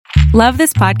Love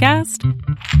this podcast?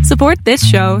 Support this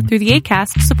show through the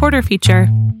Acast supporter feature.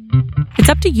 It's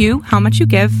up to you how much you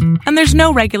give, and there's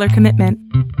no regular commitment.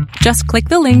 Just click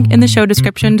the link in the show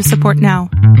description to support now.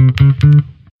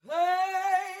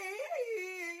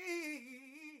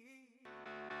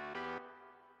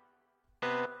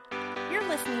 You're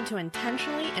listening to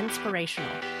Intentionally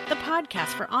Inspirational, the podcast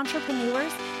for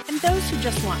entrepreneurs and those who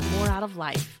just want more out of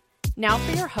life. Now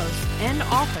for your host and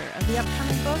author of the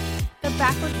upcoming book, The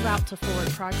Backward Route to Forward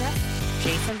Progress,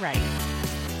 Jason Wright.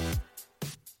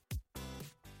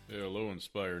 Hello,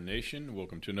 Inspire Nation.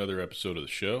 Welcome to another episode of the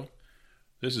show.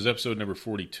 This is episode number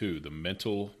 42, The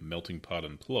Mental Melting Pot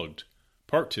Unplugged,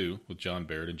 Part 2 with John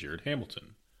Barrett and Jared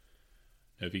Hamilton.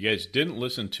 Now, if you guys didn't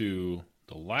listen to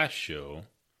the last show,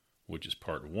 which is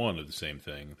Part 1 of the same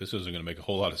thing, this isn't going to make a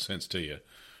whole lot of sense to you.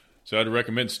 So I'd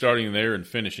recommend starting there and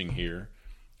finishing here.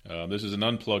 This is an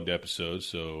unplugged episode,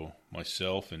 so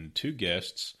myself and two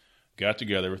guests got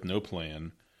together with no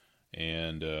plan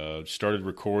and started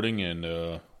recording, and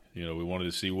we wanted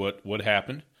to see what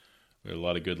happened. We had a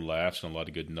lot of good laughs and a lot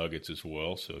of good nuggets as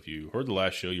well. So if you heard the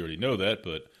last show, you already know that,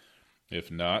 but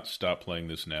if not, stop playing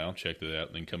this now, check that out,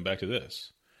 and then come back to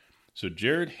this. So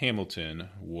Jared Hamilton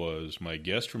was my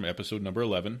guest from episode number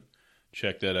 11.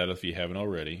 Check that out if you haven't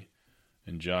already.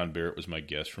 And John Barrett was my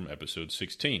guest from episode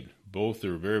 16. Both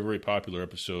are very, very popular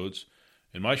episodes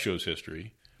in my show's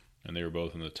history, and they were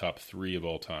both in the top 3 of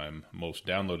all time most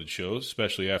downloaded shows,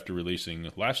 especially after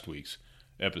releasing last week's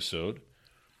episode.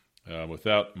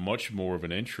 Without much more of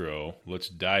an intro, let's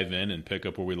dive in and pick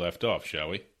up where we left off, shall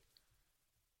we? You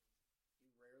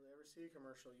rarely ever see a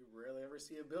commercial. You rarely ever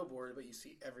see a billboard, but you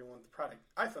see everyone with the product.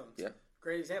 iPhones. Yeah.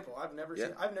 Great example. I've never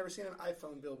seen an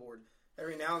iPhone billboard.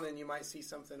 Every now and then you might see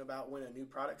something about when a new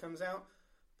product comes out,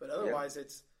 but otherwise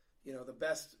it's, the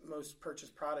best, most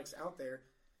purchased products out there,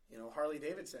 Harley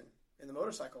Davidson in the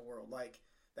motorcycle world. Like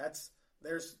that's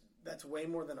way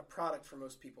more than a product for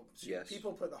most people. Yes.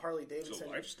 People put the Harley Davidson. It's a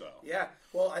lifestyle. Yeah.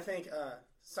 Well, I think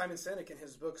Simon Sinek in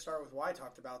his book Start With Why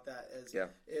talked about that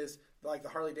is like the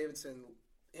Harley Davidson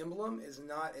emblem is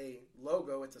not a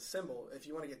logo, it's a symbol. If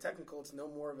you want to get technical, it's no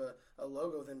more of a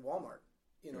logo than Walmart.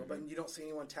 But you don't see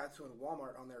anyone tattooing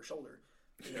Walmart on their shoulder.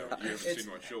 You haven't seen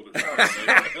my shoulder.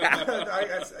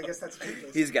 I guess that's true.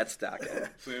 He's got stock.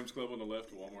 Sam's Club on the left,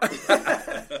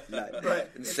 Walmart. Nice.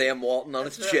 And Sam Walton on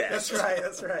his chest.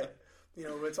 That's right.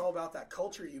 It's all about that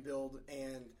culture you build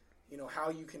and, how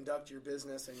you conduct your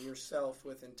business and yourself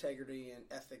with integrity and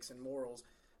ethics and morals.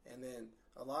 And then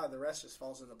a lot of the rest just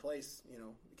falls into place,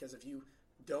 because if you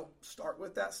don't start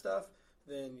with that stuff,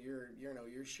 then you're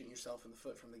shooting yourself in the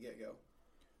foot from the get-go.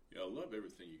 Yeah, I love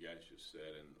everything you guys just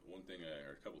said, and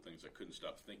a couple things I couldn't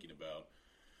stop thinking about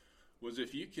was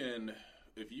if you can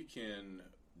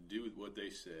do what they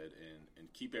said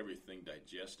and keep everything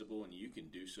digestible, and you can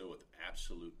do so with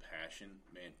absolute passion,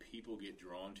 man, people get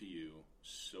drawn to you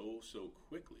so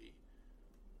quickly.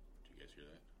 Did you guys hear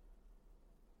that?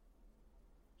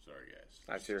 Sorry, guys.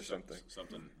 I hear something.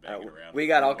 Something banging around. We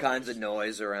got all kinds of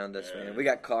noise around us, man. We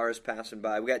got cars passing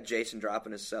by. We got Jason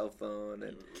dropping his cell phone.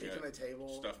 And kicking the table.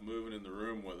 Stuff moving in the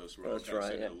room with us. We're all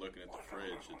sitting there looking at the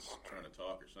fridge. It's trying to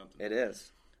talk or something. It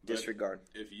is. Disregard.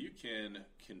 But if you can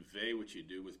convey what you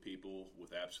do with people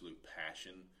with absolute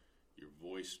passion, your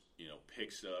voice,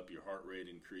 picks up, your heart rate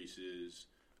increases.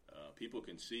 People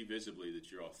can see visibly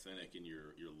that you're authentic in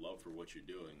your love for what you're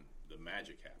doing. The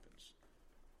magic happens.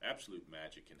 Absolute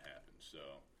magic can happen. So,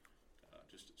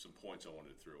 just some points I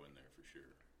wanted to throw in there for sure.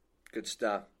 Good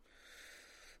stuff.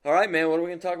 All right, man. What are we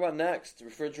going to talk about next?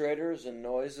 Refrigerators and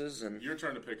noises and. You're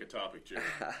trying to pick a topic, Jerry.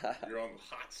 You're on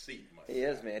the hot seat, my friend. He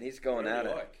is, man. He's going at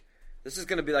it. Like. This is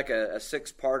going to be like a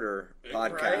 6-parter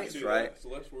podcast, right? So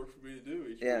less work for me to do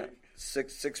each week.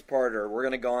 Six-parter. We're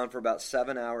going to go on for about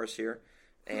 7 hours here.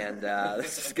 And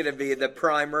this is going to be the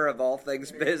primer of all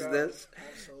things business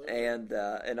and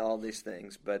all these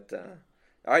things. But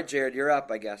all right, Jared, you're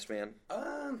up, I guess, man.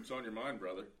 It's on your mind,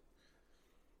 brother.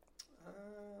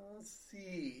 Let's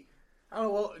see. I don't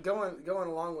know. Well, going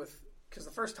along with because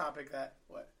the first topic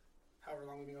however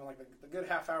long we've been going, like the good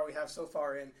half hour we have so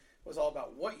far in was all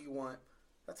about what you want.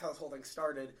 That's how this whole thing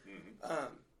started.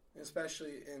 Mm-hmm.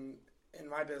 Especially in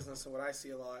my business and what I see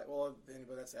a lot. Well,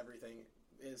 but that's everything.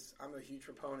 Is I'm a huge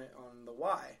proponent on the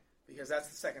why, because that's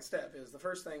the second step. Is the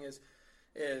first thing is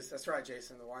that's right,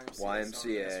 Jason, the YMCA.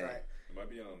 YMCA. That's right. It might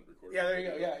be on recording. Yeah, there you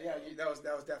go. Yeah, that was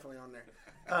definitely on there.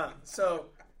 So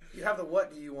you have the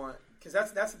what do you want, because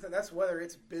that's whether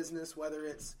it's business, whether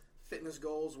it's fitness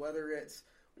goals, whether it's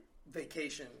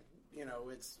vacation. It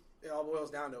all boils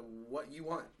down to what you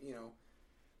want.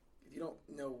 If you don't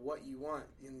know what you want,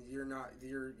 and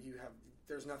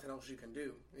there's nothing else you can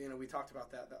do. We talked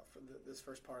about that for this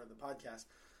first part of the podcast,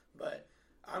 but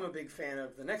I'm a big fan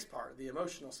of the next part, the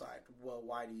emotional side. Well,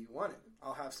 why do you want it?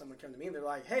 I'll have someone come to me and they're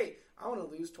like, hey, I want to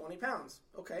lose 20 pounds.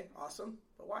 Okay, awesome,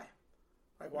 but why?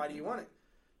 Like, why do you want it?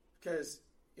 Because,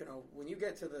 when you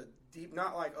get to the deep,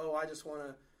 not like, oh, I just want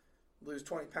to lose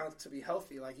 20 pounds to be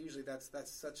healthy. Like, usually that's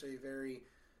such a very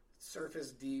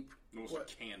surface deep. Almost a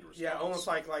canned response. Yeah, almost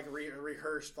like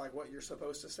rehearsed, like what you're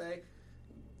supposed to say.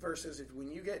 Versus when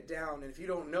you get down, and if you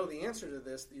don't know the answer to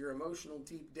this, your emotional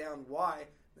deep down why,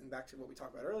 then back to what we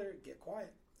talked about earlier, get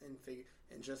quiet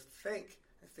and just think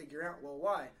and figure out, well,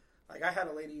 why? Like, I've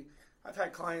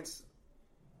had clients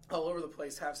all over the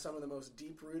place have some of the most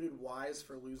deep-rooted whys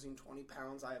for losing 20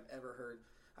 pounds I have ever heard.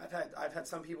 I've had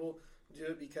some people do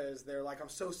it because they're like, I'm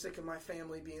so sick of my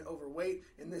family being overweight,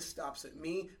 and this stops at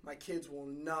me. My kids will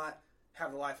not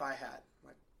have the life I had. I'm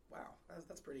like, wow,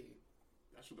 that's pretty.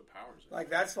 That's what the powers are. Like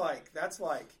that's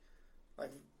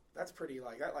pretty.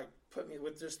 Like that. Like put me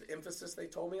with just the emphasis they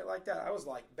told me it like that. I was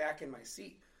like back in my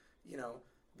seat.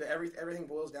 Everything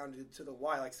boils down to the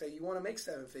why. Like, say you want to make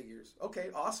 7 figures. Okay,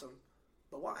 awesome,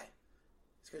 but why?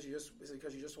 Is it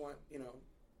because you just want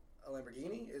a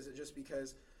Lamborghini? Is it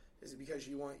because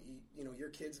you want your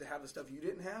kids to have the stuff you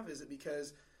didn't have? Is it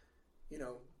because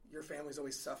your family's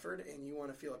always suffered and you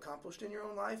want to feel accomplished in your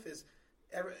own life? Is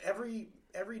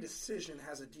every decision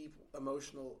has a deep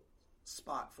emotional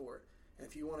spot for it, and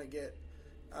if you want to get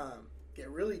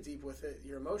really deep with it,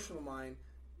 your emotional mind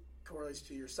correlates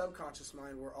to your subconscious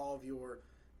mind, where all of your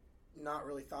not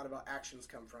really thought about actions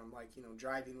come from, like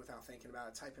driving without thinking about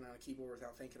it, typing on a keyboard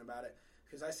without thinking about it.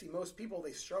 Because I see most people,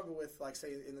 they struggle with, like,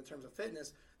 say, in the terms of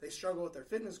fitness, they struggle with their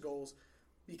fitness goals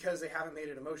because they haven't made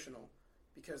it emotional,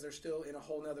 because they're still in a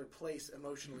whole nother place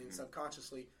emotionally and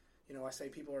subconsciously. I say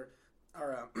people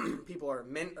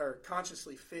are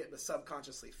consciously fit but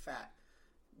subconsciously fat,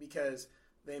 because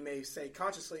they may say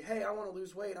consciously, hey, I want to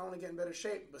lose weight, I want to get in better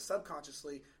shape, but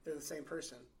subconsciously they're the same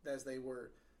person as they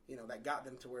were, that got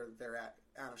them to where they're at,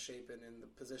 out of shape and in the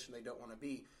position they don't want to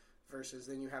be. Versus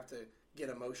then you have to get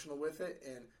emotional with it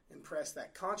and impress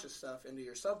that conscious stuff into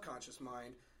your subconscious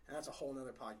mind, and that's a whole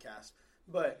nother podcast.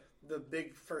 But the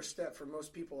big first step for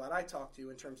most people that I talk to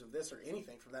in terms of this, or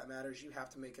anything for that matter, is you have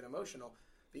to make it emotional,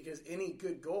 because any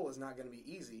good goal is not going to be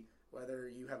easy. Whether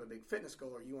you have a big fitness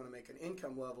goal, or you want to make an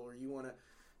income level, or you want to,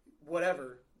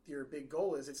 whatever your big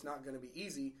goal is, it's not going to be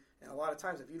easy. And a lot of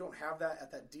times, if you don't have that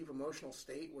at that deep emotional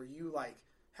state where you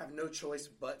have no choice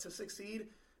but to succeed,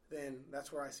 then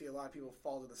that's where I see a lot of people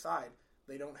fall to the side.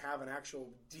 They don't have an actual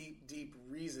deep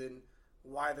reason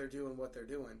why they're doing what they're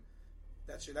doing.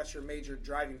 That's your major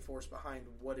driving force behind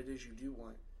what it is you do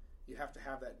want. You have to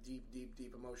have that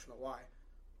deep emotional why.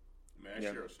 May I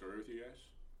share a story with you guys?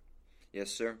 Yes,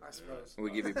 sir. I suppose.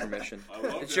 We give you permission.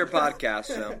 It's it. your podcast,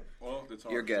 so well, that's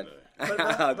you're good. But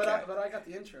I got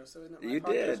the intro, so isn't it my you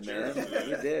podcast? did, man.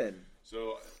 You did.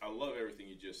 So I love everything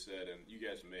you just said, and you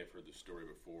guys may have heard the story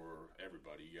before.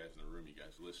 Everybody, you guys in the room, you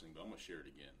guys listening, but I'm going to share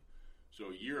it again. So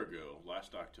a year ago,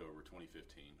 last October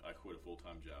 2015, I quit a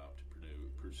full-time job to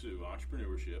pursue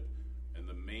entrepreneurship, and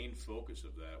the main focus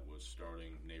of that was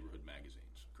starting neighborhood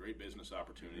magazines. Great business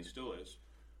opportunity, still is,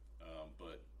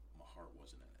 but my heart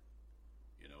wasn't in it.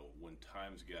 When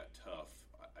times got tough,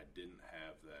 I didn't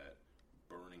have that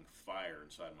burning fire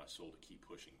inside my soul to keep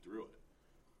pushing through it.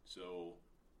 So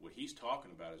what he's talking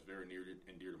about is very near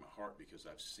and dear to my heart, because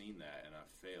I've seen that, and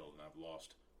I've failed, and I've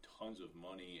lost tons of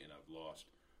money, and I've lost,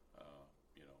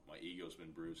 my ego's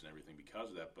been bruised and everything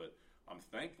because of that. But I'm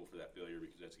thankful for that failure,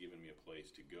 because that's given me a place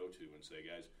to go to and say,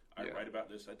 guys, I write about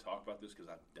this, I talk about this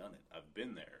because I've done it. I've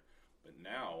been there. But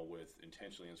now with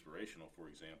Intentionally Inspirational,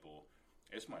 for example,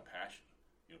 it's my passion.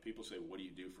 People say, what do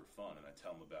you do for fun? And I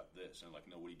tell them about this. And they're like,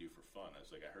 no, what do you do for fun? I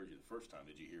was like, I heard you the first time.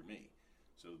 Did you hear me?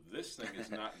 So this thing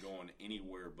is not going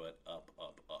anywhere but up,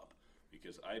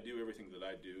 because I do everything that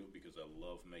I do because I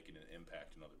love making an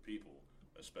impact on other people,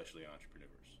 especially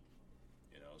entrepreneurs.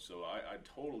 So I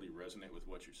totally resonate with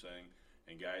what you're saying.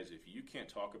 And guys, if you can't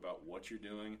talk about what you're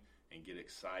doing and get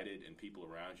excited, and people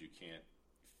around you can't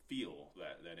feel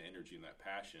that energy and that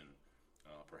passion,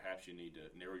 perhaps you need to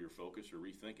narrow your focus or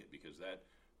rethink it, because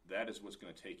that is what's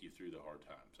going to take you through the hard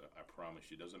times. I promise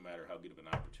you. It doesn't matter how good of an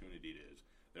opportunity it is.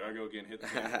 There I go again, hit the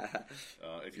table.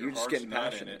 If your heart's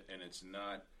not in it and it's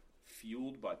not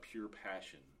fueled by pure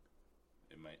passion,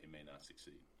 it may not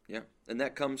succeed. Yeah, and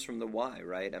that comes from the why,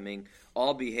 right? I mean,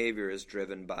 all behavior is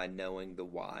driven by knowing the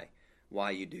why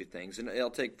you do things. And I'll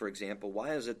take, for example,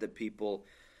 why is it that people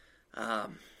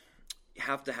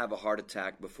have to have a heart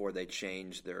attack before they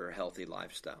change their healthy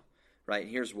lifestyle? right?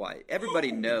 And here's why.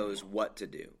 Everybody knows what to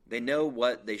do. They know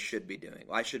what they should be doing.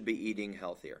 I should be eating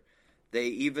healthier. They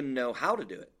even know how to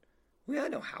do it. Well, I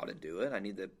know how to do it. I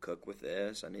need to cook with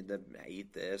this. I need to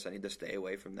eat this. I need to stay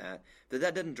away from that. But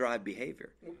that doesn't drive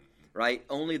behavior, right?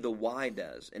 Only the why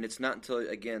does. And it's not until,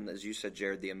 again, as you said,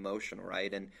 Jared, the emotional,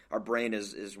 right? And our brain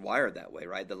is wired that way,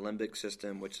 right? The limbic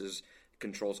system, which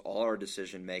controls all our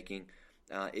decision-making,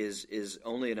 is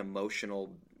only an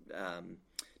emotional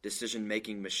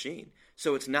decision-making machine.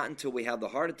 So it's not until we have the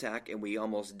heart attack and we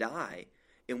almost die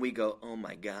and we go, oh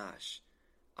my gosh,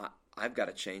 I've got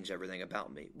to change everything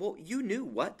about me. Well, you knew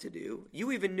what to do.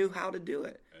 You even knew how to do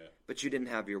it, but you didn't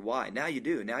have your why. Now you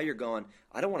do. Now you're going,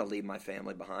 I don't want to leave my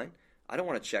family behind. I don't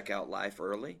want to check out life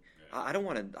early. I don't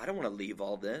want to leave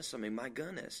all this. I mean, my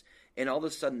goodness. And all of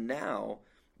a sudden now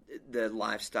the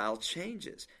lifestyle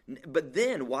changes. But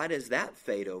then why does that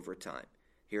fade over time?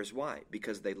 Here's why.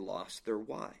 Because they lost their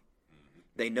why.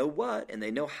 They know what and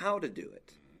they know how to do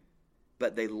it,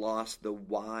 but they lost the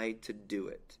why to do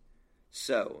it.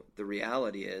 So the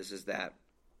reality is that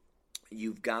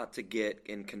you've got to get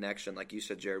in connection, like you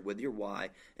said, Jared, with your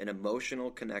why, an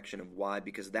emotional connection of why,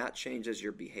 because that changes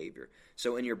your behavior.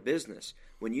 So in your business,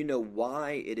 when you know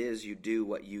why it is you do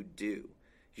what you do,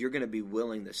 you're going to be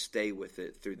willing to stay with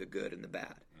it through the good and the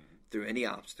bad, through any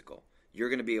obstacle. You're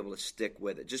going to be able to stick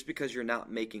with it. Just because you're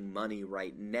not making money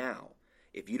right now,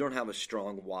 if you don't have a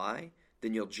strong why,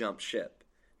 then you'll jump ship.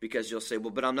 Because you'll say,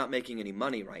 well, but I'm not making any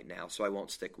money right now, so I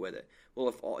won't stick with it. Well,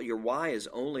 if your why is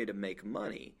only to make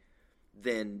money,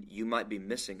 then you might be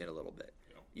missing it a little bit.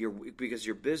 Because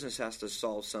your business has to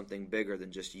solve something bigger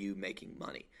than just you making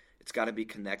money. It's got to be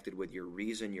connected with your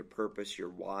reason, your purpose, your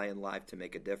why in life to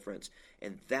make a difference.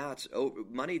 And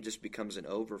money just becomes an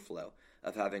overflow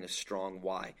of having a strong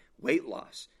why. Weight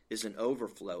loss is an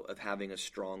overflow of having a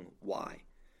strong why.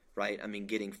 Right? I mean,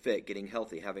 getting fit, getting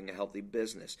healthy, having a healthy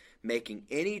business, making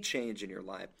any change in your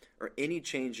life or any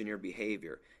change in your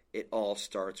behavior, it all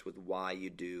starts with why you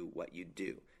do what you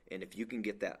do. And if you can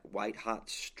get that white hot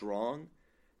strong,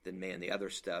 then man, the other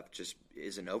stuff just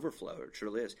is an overflow. It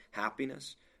truly is.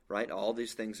 Happiness, right? All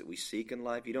these things that we seek in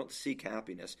life, you don't seek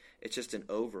happiness. It's just an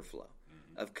overflow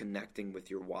of connecting with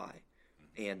your why.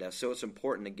 And so it's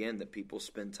important, again, that people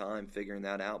spend time figuring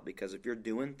that out, because if you're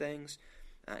doing things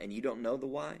and you don't know the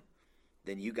why,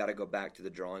 then you got to go back to the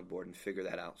drawing board and figure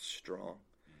that out strong.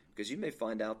 Because you may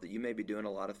find out that you may be doing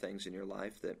a lot of things in your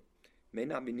life that may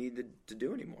not be needed to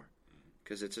do anymore,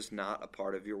 because it's just not a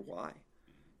part of your why.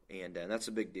 And that's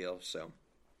a big deal. So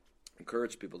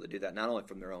encourage people to do that, not only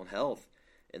from their own health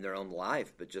and their own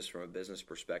life, but just from a business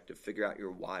perspective. Figure out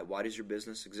your why. Why does your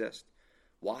business exist?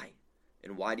 Why?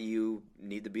 And why do you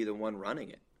need to be the one running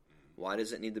it? Why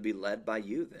does it need to be led by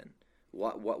you then?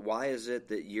 Why is it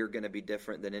that you're going to be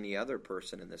different than any other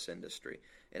person in this industry?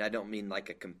 And I don't mean like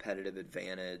a competitive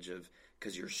advantage of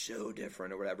because you're so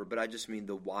different or whatever, but I just mean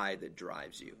the why that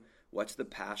drives you. What's the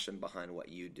passion behind what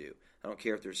you do? I don't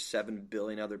care if there's 7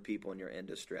 billion other people in your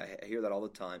industry. I hear that all the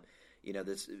time. You know,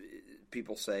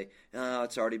 people say, "Oh,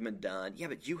 it's already been done." Yeah,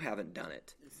 but you haven't done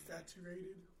it. It's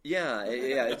saturated. Yeah,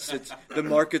 it's the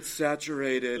market's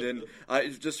saturated, and I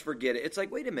just forget it. It's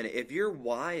like, wait a minute, if your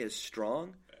why is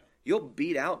strong, you'll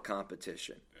beat out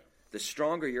competition. The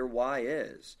stronger your why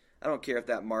is, I don't care if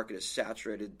that market is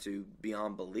saturated to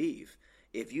beyond belief.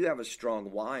 If you have a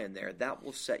strong why in there, that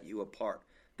will set you apart.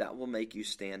 That will make you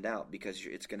stand out, because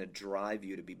it's going to drive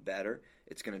you to be better.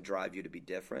 It's going to drive you to be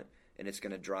different, and it's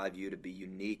going to drive you to be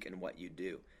unique in what you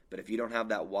do. But if you don't have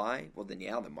that why, well, then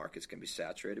the market's going to be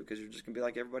saturated, because you're just going to be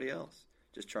like everybody else,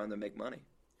 just trying to make money.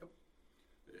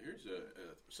 Here's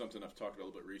something I've talked about a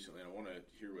little bit recently, and I want to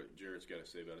hear what Jared's got to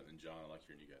say about it, and John, I like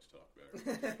hearing you guys talk about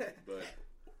it. But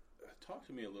talk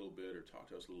to me a little bit, or talk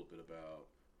to us a little bit about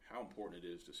how important it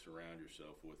is to surround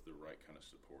yourself with the right kind of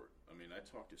support. I mean, I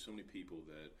talk to so many people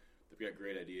that they've got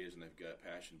great ideas and they've got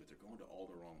passion, but they're going to all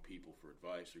the wrong people for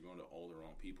advice. They're going to all the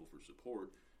wrong people for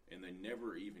support, and they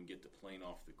never even get the plane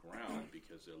off the ground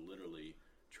because they're literally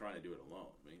trying to do it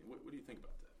alone. I mean, what do you think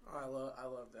about that? I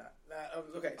love that.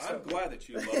 Okay, so I'm glad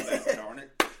that you love that, darn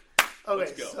it.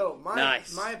 Okay, so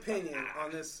my opinion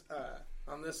on this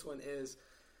one is,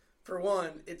 for one,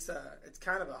 it's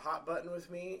kind of a hot button with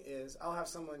me. Is I'll have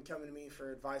someone coming to me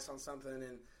for advice on something,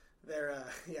 and they're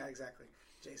yeah, exactly.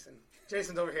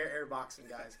 Jason's over here airboxing,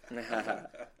 guys.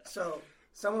 So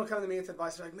someone will come to me with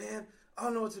advice. They're like, man, I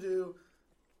don't know what to do.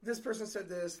 This person said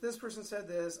this. This person said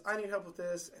this. I need help with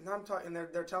this, and I'm talking.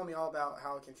 They're telling me all about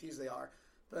how confused they are.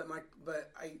 But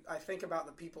I think about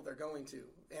the people they're going to,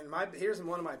 and here's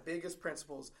one of my biggest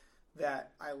principles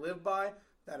that I live by,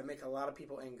 that I make a lot of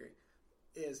people angry,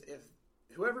 is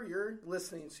whoever you're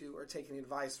listening to or taking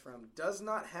advice from does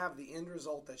not have the end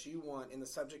result that you want in the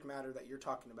subject matter that you're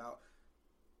talking about,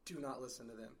 do not listen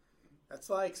to them. That's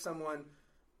like someone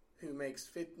who makes,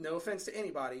 no offense to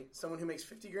anybody, someone who makes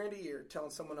 $50,000 a year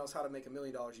telling someone else how to make $1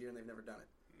 million a year and they've never done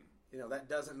it. That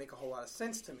doesn't make a whole lot of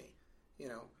sense to me.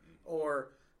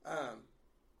 Or, and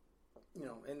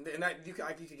you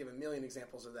could give a million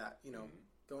examples of that.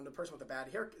 Going to a person with a bad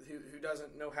hair who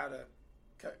doesn't know how to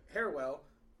cut hair well,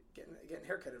 getting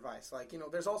haircut advice.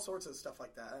 There's all sorts of stuff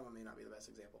like that. That one may not be the best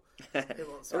example. That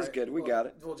was good. We got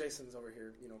it. Well, Jason's over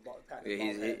here, patting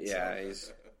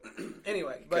he's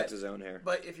anyway, cuts his own hair.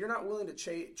 But if you're not willing to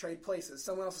trade places,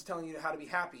 someone else is telling you how to be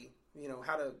happy,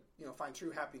 how to find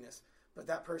true happiness, but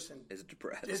that person is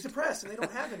depressed, and they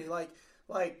don't have any.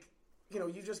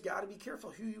 You just got to be careful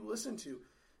who you listen to.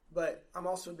 But I'm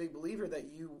also a big believer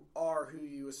that you are who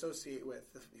you associate with,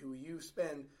 who you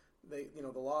spend the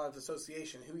law of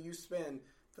association, who you spend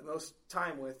the most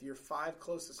time with, your 5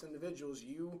 closest individuals,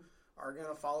 you are going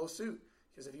to follow suit.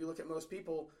 Because if you look at most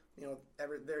people, your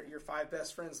 5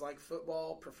 best friends like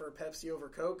football, prefer Pepsi over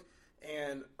Coke,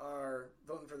 and are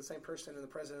voting for the same person in the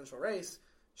presidential race,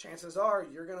 chances are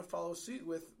you're going to follow suit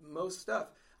with most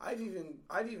stuff. I've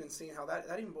even seen how that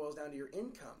even boils down to your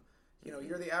income.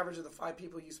 You're the average of the 5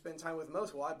 people you spend time with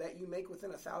most. Well, I bet you make within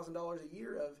 $1,000 a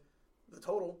year of the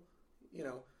total.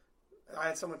 I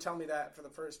had someone tell me that for the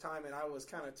first time, and I was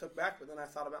kind of took back. But then I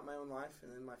thought about my own life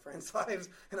and then my friends' lives,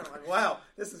 and I'm like, "Wow,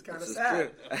 this is kind of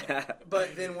sad."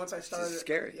 But then once I started,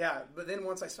 scary. Yeah. But then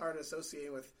once I started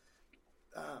associating with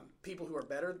people who are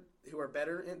better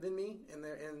than me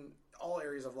in all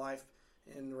areas of life,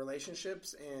 in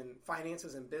relationships, and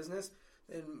finances, and business.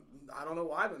 And I don't know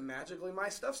why, but magically my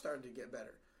stuff started to get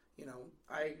better.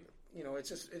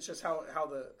 It's just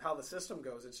how the system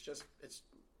goes. It's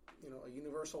a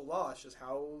universal law. It's just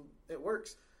how it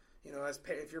works.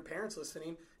 If your parents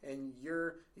listening and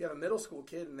you have a middle school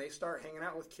kid and they start hanging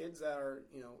out with kids that are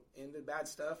into bad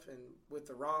stuff and with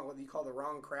the wrong, what you call the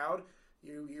wrong crowd,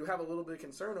 you have a little bit of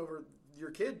concern over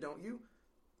your kid, don't you?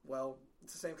 Well,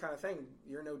 it's the same kind of thing.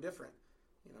 You're no different.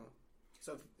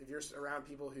 So if you're around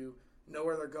people who know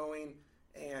where they're going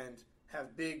and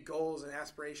have big goals and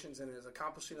aspirations and is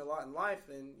accomplishing a lot in life,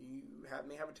 then you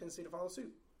may have a tendency to follow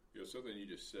suit. Something you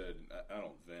just said, I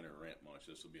don't vent or rant much.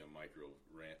 This will be a micro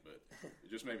rant, but it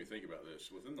just made me think about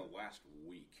this. Within the last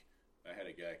week, I had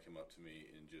a guy come up to me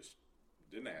and just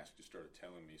didn't ask, just started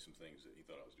telling me some things that he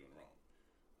thought I was doing wrong.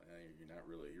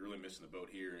 You're really missing the boat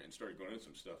here, and started going into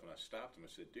some stuff, and I stopped him.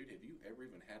 I said, "Dude, have you ever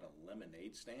even had a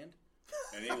lemonade stand?"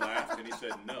 And he laughed, and he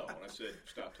said, "No." And I said,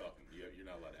 "Stop talking. You're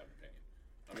not allowed to have an opinion."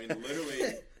 I mean,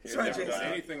 literally, he's never done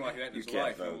anything like that in his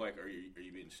life. And I'm like, are you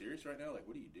being serious right now? Like,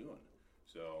 what are you doing?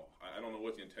 So I don't know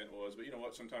what the intent was, but you know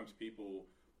what? Sometimes people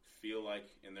feel like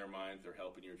in their mind they're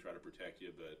helping you or try to protect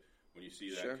you, but when you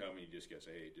see that coming, you just got to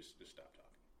say, "Hey, just stop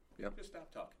talking." Yep. Just stop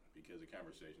talking, because the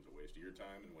conversation's a waste of your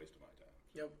time and a waste of my time.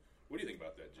 Yep. What do you think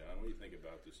about that, John? What do you think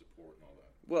about the support and all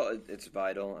that? Well, it's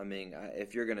vital. I mean,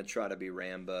 if you're going to try to be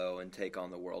Rambo and take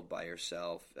on the world by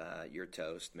yourself, you're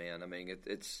toast, man. I mean,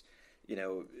 it's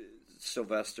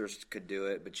Sylvester could do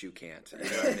it, but you can't. You know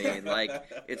what I mean?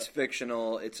 Like, it's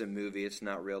fictional. It's a movie. It's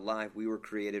not real life. We were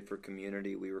created for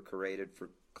community. We were created for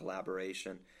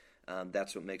collaboration.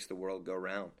 That's what makes the world go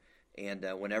round. And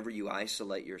whenever you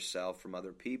isolate yourself from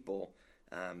other people,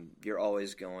 you're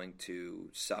always going to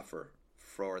suffer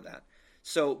for that.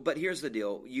 So, but here's the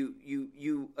deal.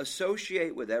 You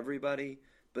associate with everybody,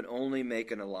 but only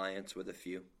make an alliance with a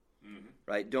few. Mm-hmm.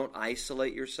 Right? Don't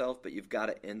isolate yourself, but you've got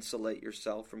to insulate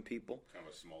yourself from people. Kind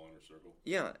of a small inner circle.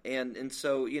 Yeah, and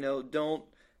so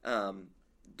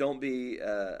don't be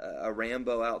a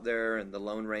Rambo out there and the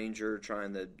Lone Ranger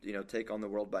trying to take on the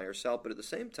world by yourself. But at the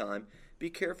same time, be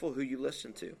careful who you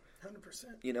listen to.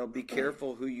 100%. Be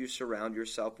careful who you surround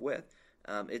yourself with.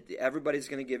 Everybody's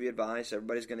going to give you advice.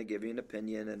 Everybody's going to give you an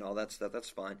opinion and all that stuff. That's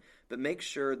fine. But make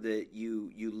sure that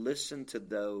you listen to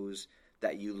those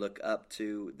that you look up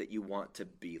to, that you want to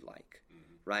be like,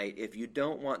 right? If you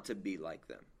don't want to be like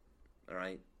them, all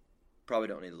right, probably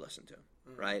don't need to listen to them,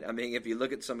 right? I mean, if you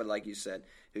look at somebody, like you said,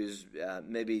 who's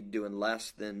maybe doing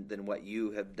less than what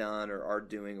you have done or are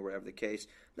doing or whatever the case,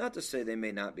 not to say they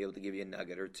may not be able to give you a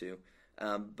nugget or two,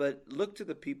 but look to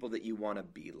the people that you want to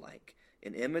be like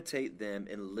and imitate them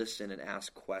and listen and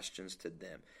ask questions to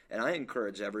them. And I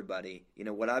encourage everybody,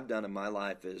 what I've done in my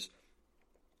life is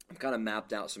I've kind of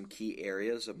mapped out some key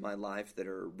areas of my life that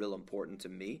are real important to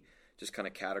me, just kind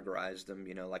of categorized them,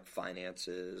 like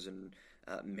finances and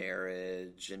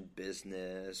marriage and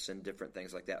business and different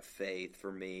things like that, faith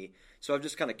for me. So I've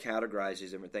just kind of categorized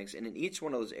these different things. And in each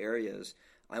one of those areas,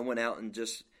 I went out and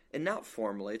just and not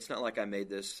formally. It's not like I made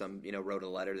this wrote a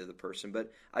letter to the person,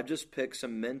 but I've just picked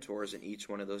some mentors in each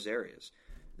one of those areas,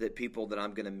 that people that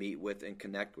I'm going to meet with and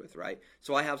connect with, right?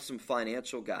 So I have some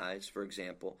financial guys, for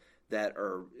example, that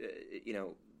are,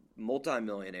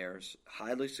 multimillionaires,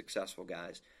 highly successful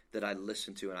guys that I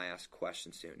listen to and I ask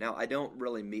questions to. Now, I don't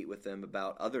really meet with them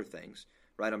about other things,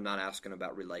 right? I'm not asking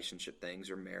about relationship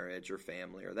things or marriage or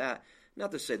family or that.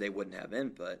 Not to say they wouldn't have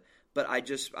input, but I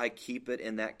keep it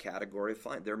in that category of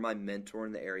finance. They're my mentor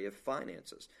in the area of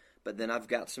finances. But then I've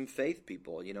got some faith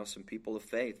people, some people of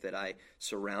faith that I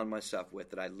surround myself with,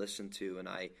 that I listen to and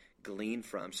I glean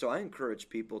from. So I encourage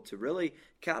people to really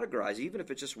categorize, even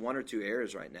if it's just one or two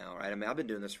areas right now, right? I mean, I've been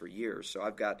doing this for years, so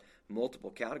I've got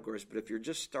multiple categories. But if you're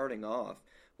just starting off,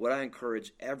 what I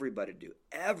encourage everybody to do,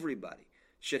 everybody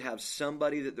should have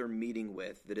somebody that they're meeting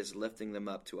with that is lifting them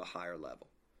up to a higher level.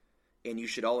 And you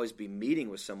should always be meeting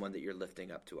with someone that you're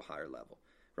lifting up to a higher level,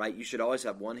 right? You should always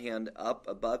have one hand up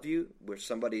above you where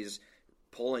somebody's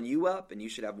pulling you up, and you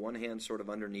should have one hand sort of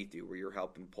underneath you where you're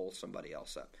helping pull somebody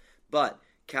else up. But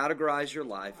categorize your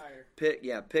life.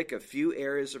 Pick a few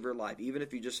areas of your life, even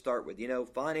if you just start with,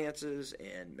 finances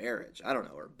and marriage,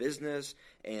 or business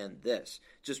and this.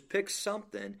 Just pick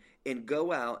something and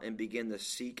go out and begin to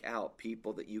seek out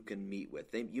people that you can meet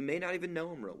with. You may not even know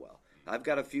them real well. I've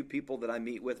got a few people that I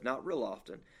meet with, not real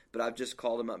often, but I've just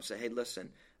called them up and said, hey,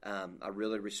 listen, I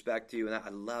really respect you, and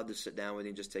I'd love to sit down with you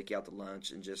and just take you out to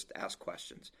lunch and just ask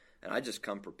questions. And I just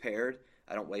come prepared.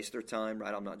 I don't waste their time,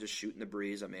 right? I'm not just shooting the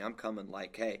breeze. I mean, I'm coming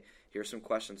like, hey, here's some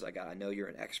questions I got. I know you're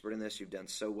an expert in this. You've done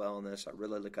so well in this. I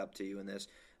really look up to you in this.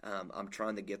 I'm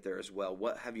trying to get there as well.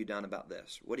 What have you done about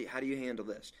this? How do you handle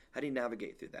this? How do you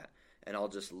navigate through that? And I'll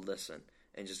just listen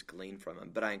and just glean from them.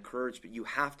 But I encourage, but you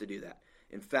have to do that.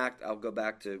 In fact, I'll go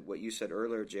back to what you said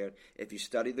earlier, Jared. If you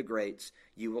study the greats,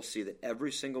 you will see that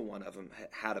every single one of them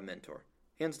had a mentor,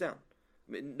 hands down.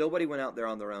 I mean, nobody went out there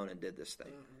on their own and did this thing.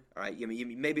 Mm-hmm. All right,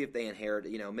 maybe if they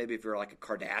inherited, maybe if you're like a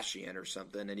Kardashian or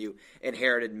something, and you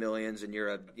inherited millions and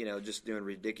you're just doing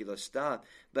ridiculous stuff.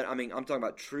 But I mean, I'm talking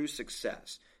about true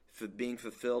success, for being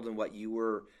fulfilled in what you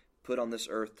were put on this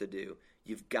earth to do.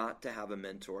 You've got to have a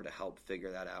mentor to help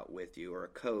figure that out with you, or a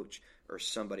coach or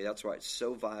somebody. That's why it's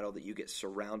so vital that you get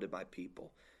surrounded by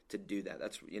people to do that.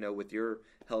 That's, with your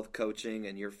health coaching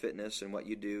and your fitness and what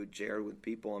you do, Jared, with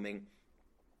people, I mean,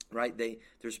 right,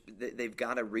 they've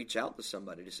got to reach out to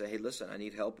somebody to say, hey, listen, I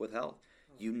need help with health.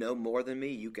 You know more than me.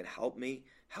 You can help me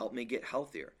get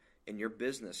healthier in your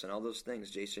business and all those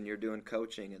things. Jason, you're doing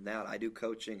coaching and that. I do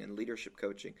coaching and leadership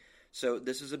coaching. So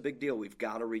this is a big deal. We've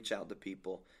got to reach out to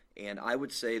people. And I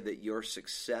would say that your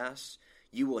success,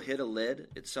 you will hit a lid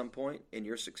at some point in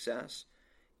your success,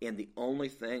 and the only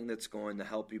thing that's going to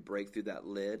help you break through that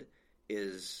lid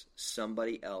is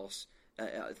somebody else.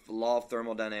 Law of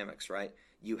thermodynamics, right?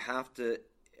 You have to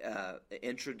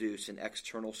introduce an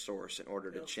external source in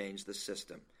order to change the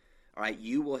system. All right,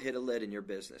 you will hit a lid in your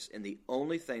business, and the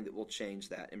only thing that will change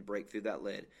that and break through that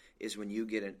lid is when you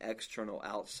get an external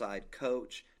outside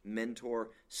coach, mentor,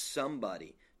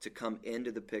 somebody to come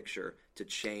into the picture to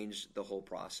change the whole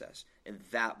process. And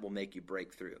that will make you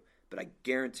break through. But I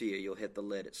guarantee you'll hit the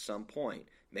lid at some point.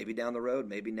 Maybe down the road,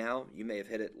 maybe now. You may have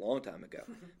hit it a long time ago.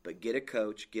 But get a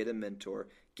coach, get a mentor,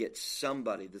 get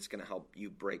somebody that's going to help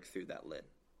you break through that lid.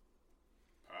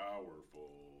 Powerful.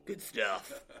 Good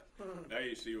stuff. Now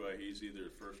you see why he's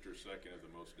either first or second of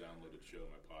the most downloaded show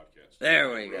on my podcast.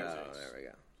 There we go.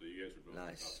 So you guys are both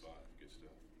nice. Top 5. Good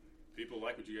stuff. People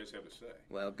like what you guys have to say.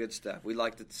 Well, good stuff. We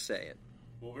like to say it.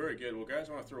 Well, very good. Well, guys,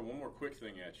 I want to throw one more quick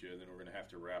thing at you, and then we're going to have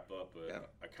to wrap up.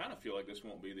 I kind of feel like this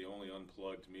won't be the only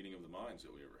unplugged meeting of the minds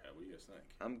that we ever had. What do you guys think?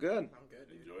 I'm good.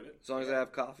 Enjoyed it? As long as I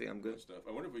have coffee, I'm good. Stuff.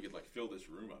 I wonder if we could fill this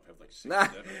room up, have 6 or 7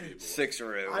 people. 6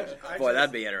 rooms. Boy,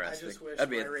 that'd be interesting. I just wish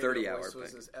that'd be a my 30-hour voice thing.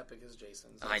 was as epic as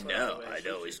Jason's. I know.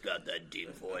 He's got that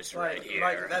deep voice right here.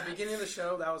 Like that beginning of the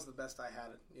show, that was the best I had.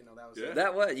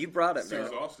 That was you brought it, man.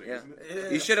 Exhausting, isn't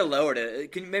it? You should have lowered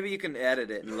it. Maybe you can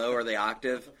edit it and lower the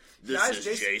octave. Guys,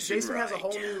 Jason has a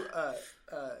whole new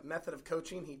method of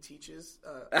coaching. He teaches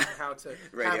how to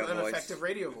have an effective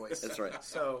radio voice. That's right.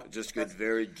 So just gets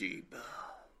very deep.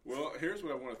 Well, here's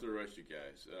what I want to throw at you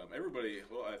guys. Everybody,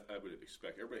 I would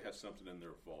expect everybody has something in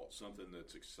their vault, something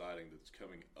that's exciting that's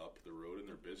coming up the road in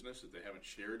their business that they haven't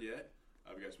shared yet.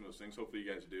 I've got some of those things. Hopefully,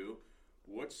 you guys do.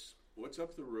 What's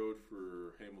up the road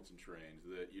for Hamilton Trains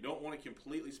that you don't want to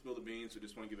completely spill the beans, so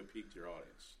just want to give a peek to your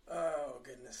audience? Oh,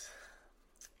 goodness.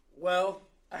 Well,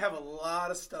 I have a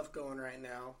lot of stuff going right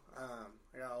now.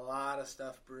 I got a lot of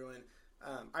stuff brewing.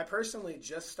 I personally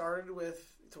just started with,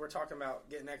 so we're talking about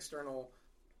getting external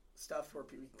stuff for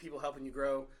people helping you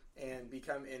grow and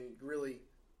really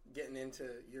getting into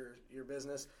your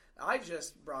business. I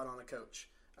just brought on a coach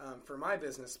for my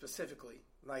business specifically,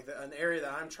 like an area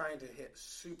that I'm trying to hit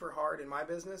super hard in my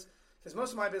business, because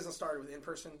most of my business started with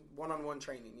in-person, one-on-one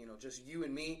training. Just you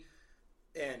and me,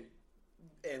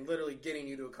 and literally getting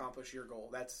you to accomplish your goal.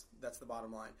 That's the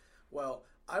bottom line. Well,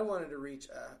 I wanted to reach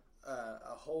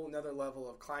a whole nother level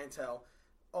of clientele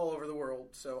all over the world.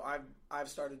 So I've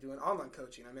started doing online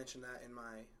coaching. I mentioned that in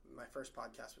my first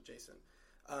podcast with Jason.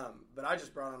 But I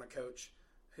just brought on a coach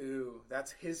who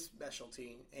that's his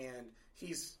specialty, and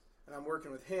I'm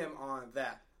working with him on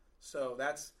that. So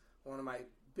that's one of my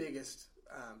biggest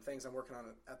things I'm working on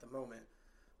at the moment.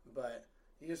 But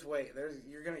you just wait.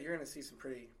 You're gonna see some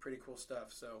pretty cool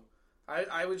stuff. So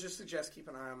I would just suggest keep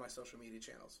an eye on my social media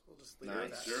channels. We'll just leave it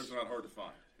at that. Jared's not hard to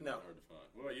find. No. Not hard to find.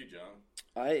 What about you, John?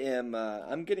 I am.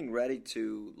 I'm getting ready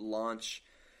to launch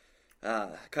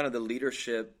kind of the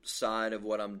leadership side of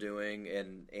what I'm doing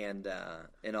and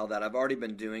all that. I've already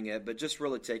been doing it, but just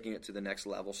really taking it to the next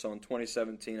level. So in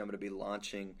 2017, I'm going to be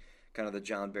launching kind of the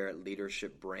John Barrett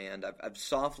leadership brand. I've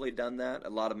softly done that. A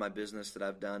lot of my business that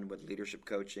I've done with leadership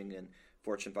coaching and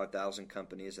Fortune 5000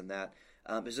 companies and that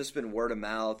has just been word of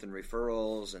mouth and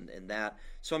referrals and that.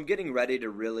 So I'm getting ready to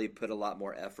really put a lot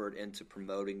more effort into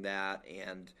promoting that,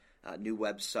 and new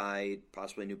website,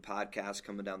 possibly new podcast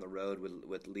coming down the road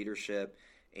with leadership.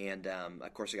 And,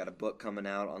 of course, I got a book coming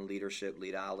out on leadership,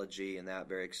 Leadology, and that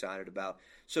very excited about.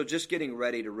 So just getting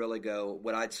ready to really go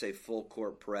what I'd say full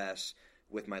court press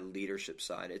with my leadership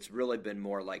side. It's really been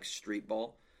more like street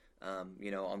ball,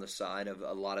 on the side of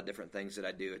a lot of different things that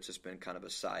I do. It's just been kind of a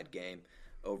side game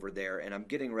over there. And I'm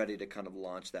getting ready to kind of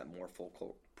launch that more full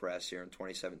court press here in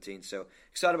 2017. So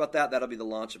excited about that. That'll be the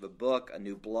launch of a book, a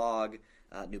new blog,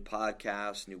 new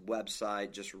podcast, new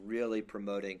website, just really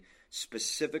promoting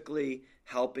specifically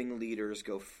helping leaders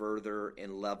go further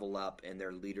and level up in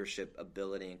their leadership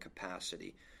ability and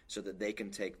capacity so that they can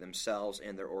take themselves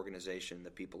and their organization, the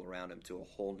people around them, to a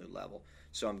whole new level.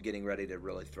 So I'm getting ready to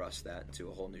really thrust that into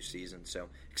a whole new season. So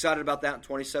excited about that in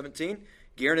 2017,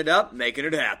 gearing it up, making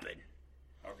it happen.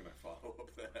 How can I follow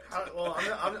up that?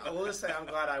 I will just say I'm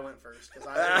glad I went first, because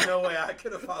there's no way I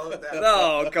could have followed that.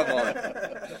 No, come on.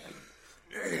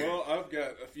 Well, I've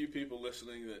got a few people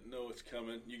listening that know it's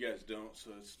coming. You guys don't,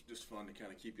 so it's just fun to kind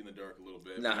of keep you in the dark a little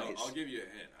bit. Nice. I'll give you a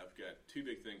hint. I've got two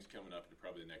big things coming up in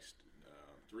probably the next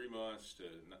 3 months to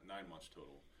 9 months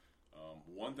total.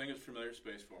 One thing is familiar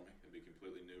space for me. It'll be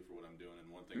completely new for what I'm doing,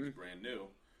 and one thing is brand new.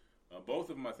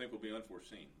 Both of them, I think, will be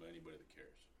unforeseen by anybody that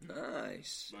cares.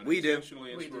 Nice. But We do.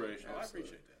 Intentionally inspirational. I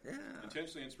appreciate that. Yeah.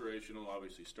 Intentionally inspirational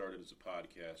obviously started as a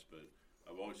podcast, but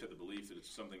I've always had the belief that it's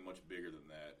something much bigger than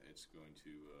that. It's going to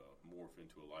morph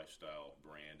into a lifestyle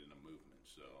brand and a movement.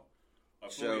 So I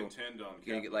fully intend on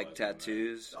you're going to get like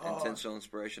tattoos, intentional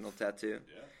inspirational tattoo?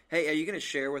 Yeah. Hey, are you going to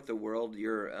share with the world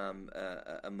your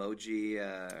emoji?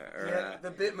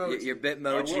 The Bitmoji. Your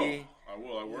Bitmoji? I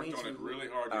will. I worked on it really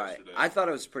hard yesterday. I thought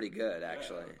it was pretty good,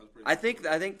 actually. Yeah, that was pretty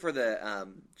I think for the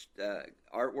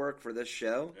artwork for this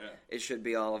show, it should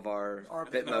be all of our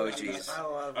Bitmojis.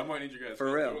 I might need you guys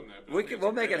for real. doing that.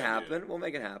 We'll make it happen. We'll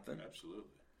make it happen. Absolutely.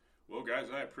 Well, guys,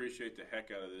 I appreciate the heck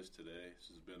out of this today. This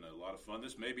has been a lot of fun.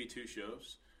 This may be 2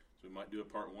 shows. So we might do a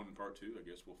part 1 and part 2. I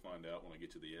guess we'll find out when I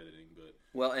get to the editing.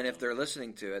 But and if they're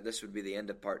listening to it, this would be the end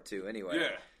of part 2 anyway.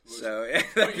 Yeah. So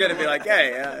they're going to be like,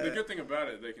 hey. The good thing about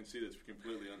it, they can see that it's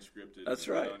completely unscripted. That's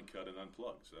right. Uncut and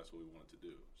unplugged. So that's what we wanted to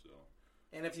do. So.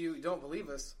 And if you don't believe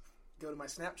us, go to my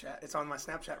Snapchat. It's on my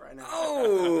Snapchat right now.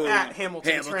 Oh. At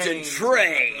Hamilton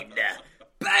Trained.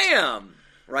 Bam.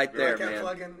 Right there, man.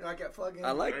 I got plug-in.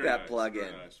 I like Very that nice, plug-in.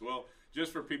 very nice. Well,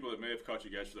 just for people that may have caught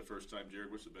you guys for the first time, Jared,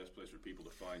 what's the best place for people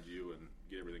to find you and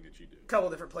get everything that you do? A couple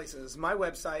different places. My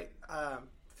website,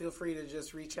 feel free to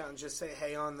just reach out and just say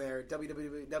hey on there,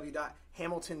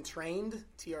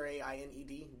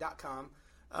 www.hamiltontrained.com.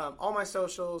 All my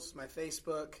socials, my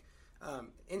Facebook,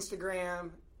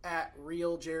 Instagram, at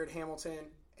Real Jared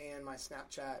Hamilton, and my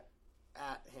Snapchat,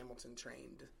 at Hamilton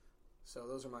Trained. So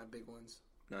those are my big ones.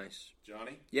 Nice.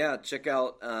 Johnny? Yeah, check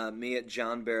out me at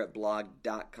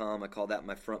johnbarrettblog.com. I call that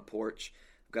my front porch.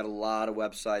 I've got a lot of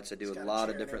websites. I do a lot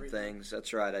of different things.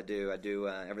 That's right, I do. I do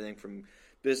everything from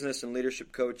business and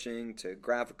leadership coaching to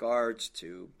graphic arts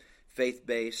to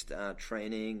faith-based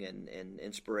training and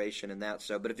inspiration and that.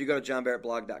 So, but if you go to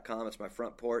johnbarrettblog.com, it's my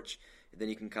front porch. Then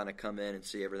you can kind of come in and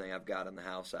see everything I've got in the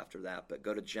house after that. But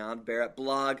go to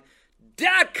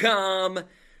johnbarrettblog.com.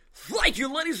 Thank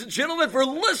you, ladies and gentlemen, for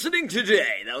listening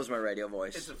today. That was my radio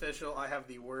voice. It's official. I have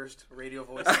the worst radio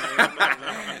voice in the world.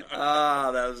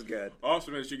 That was good.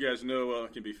 Awesome. As you guys know,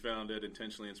 can be found at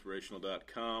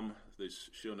intentionallyinspirational.com. These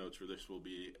show notes for this will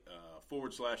be /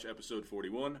 episode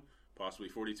 41, possibly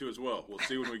 42 as well. We'll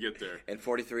see when we get there. And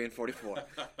 43 and 44.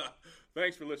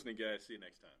 Thanks for listening, guys. See you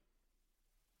next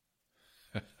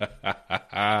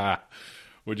time.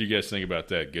 What'd you guys think about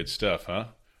that? Good stuff, huh?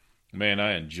 Man,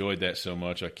 I enjoyed that so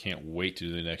much. I can't wait to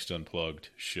do the next Unplugged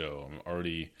show. I'm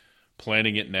already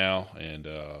planning it now and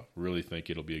really think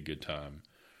it'll be a good time.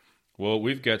 Well,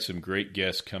 we've got some great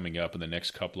guests coming up in the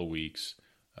next couple of weeks.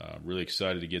 Really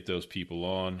excited to get those people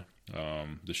on.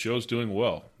 The show's doing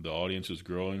well. The audience is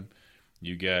growing.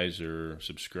 You guys are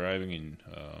subscribing and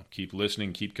keep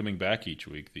listening, keep coming back each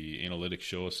week. The analytics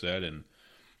show us that, and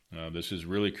this has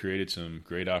really created some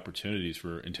great opportunities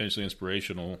for Intentionally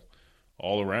Inspirational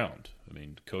all around. I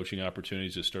mean, coaching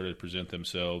opportunities have started to present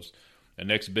themselves. The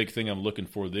next big thing I'm looking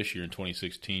for this year in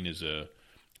 2016 is a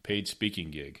paid speaking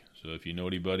gig. So if you know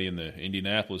anybody in the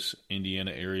Indianapolis,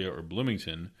 Indiana area or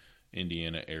Bloomington,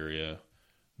 Indiana area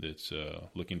that's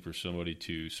looking for somebody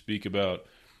to speak about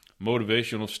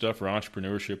motivational stuff or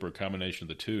entrepreneurship or a combination of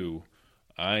the two,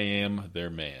 I am their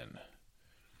man.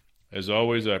 As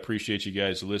always, I appreciate you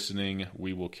guys listening.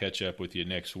 We will catch up with you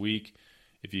next week.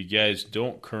 If you guys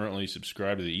don't currently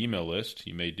subscribe to the email list,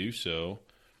 you may do so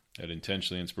at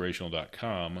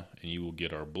intentionallyinspirational.com, and you will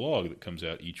get our blog that comes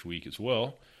out each week as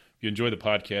well. If you enjoy the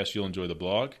podcast, you'll enjoy the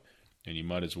blog, and you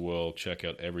might as well check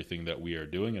out everything that we are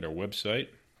doing at our website.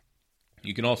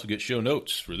 You can also get show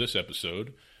notes for this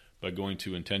episode by going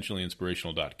to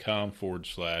intentionallyinspirational.com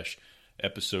 /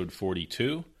 episode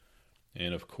 42.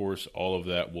 And, of course, all of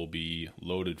that will be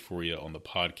loaded for you on the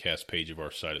podcast page of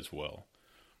our site as well.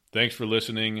 Thanks for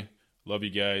listening. Love you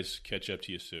guys. Catch up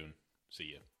to you soon.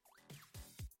 See ya.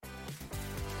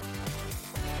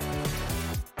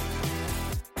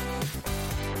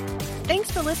 Thanks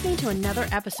for listening to another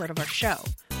episode of our show.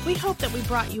 We hope that we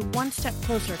brought you one step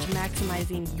closer to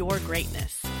maximizing your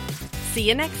greatness. See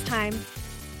you next time.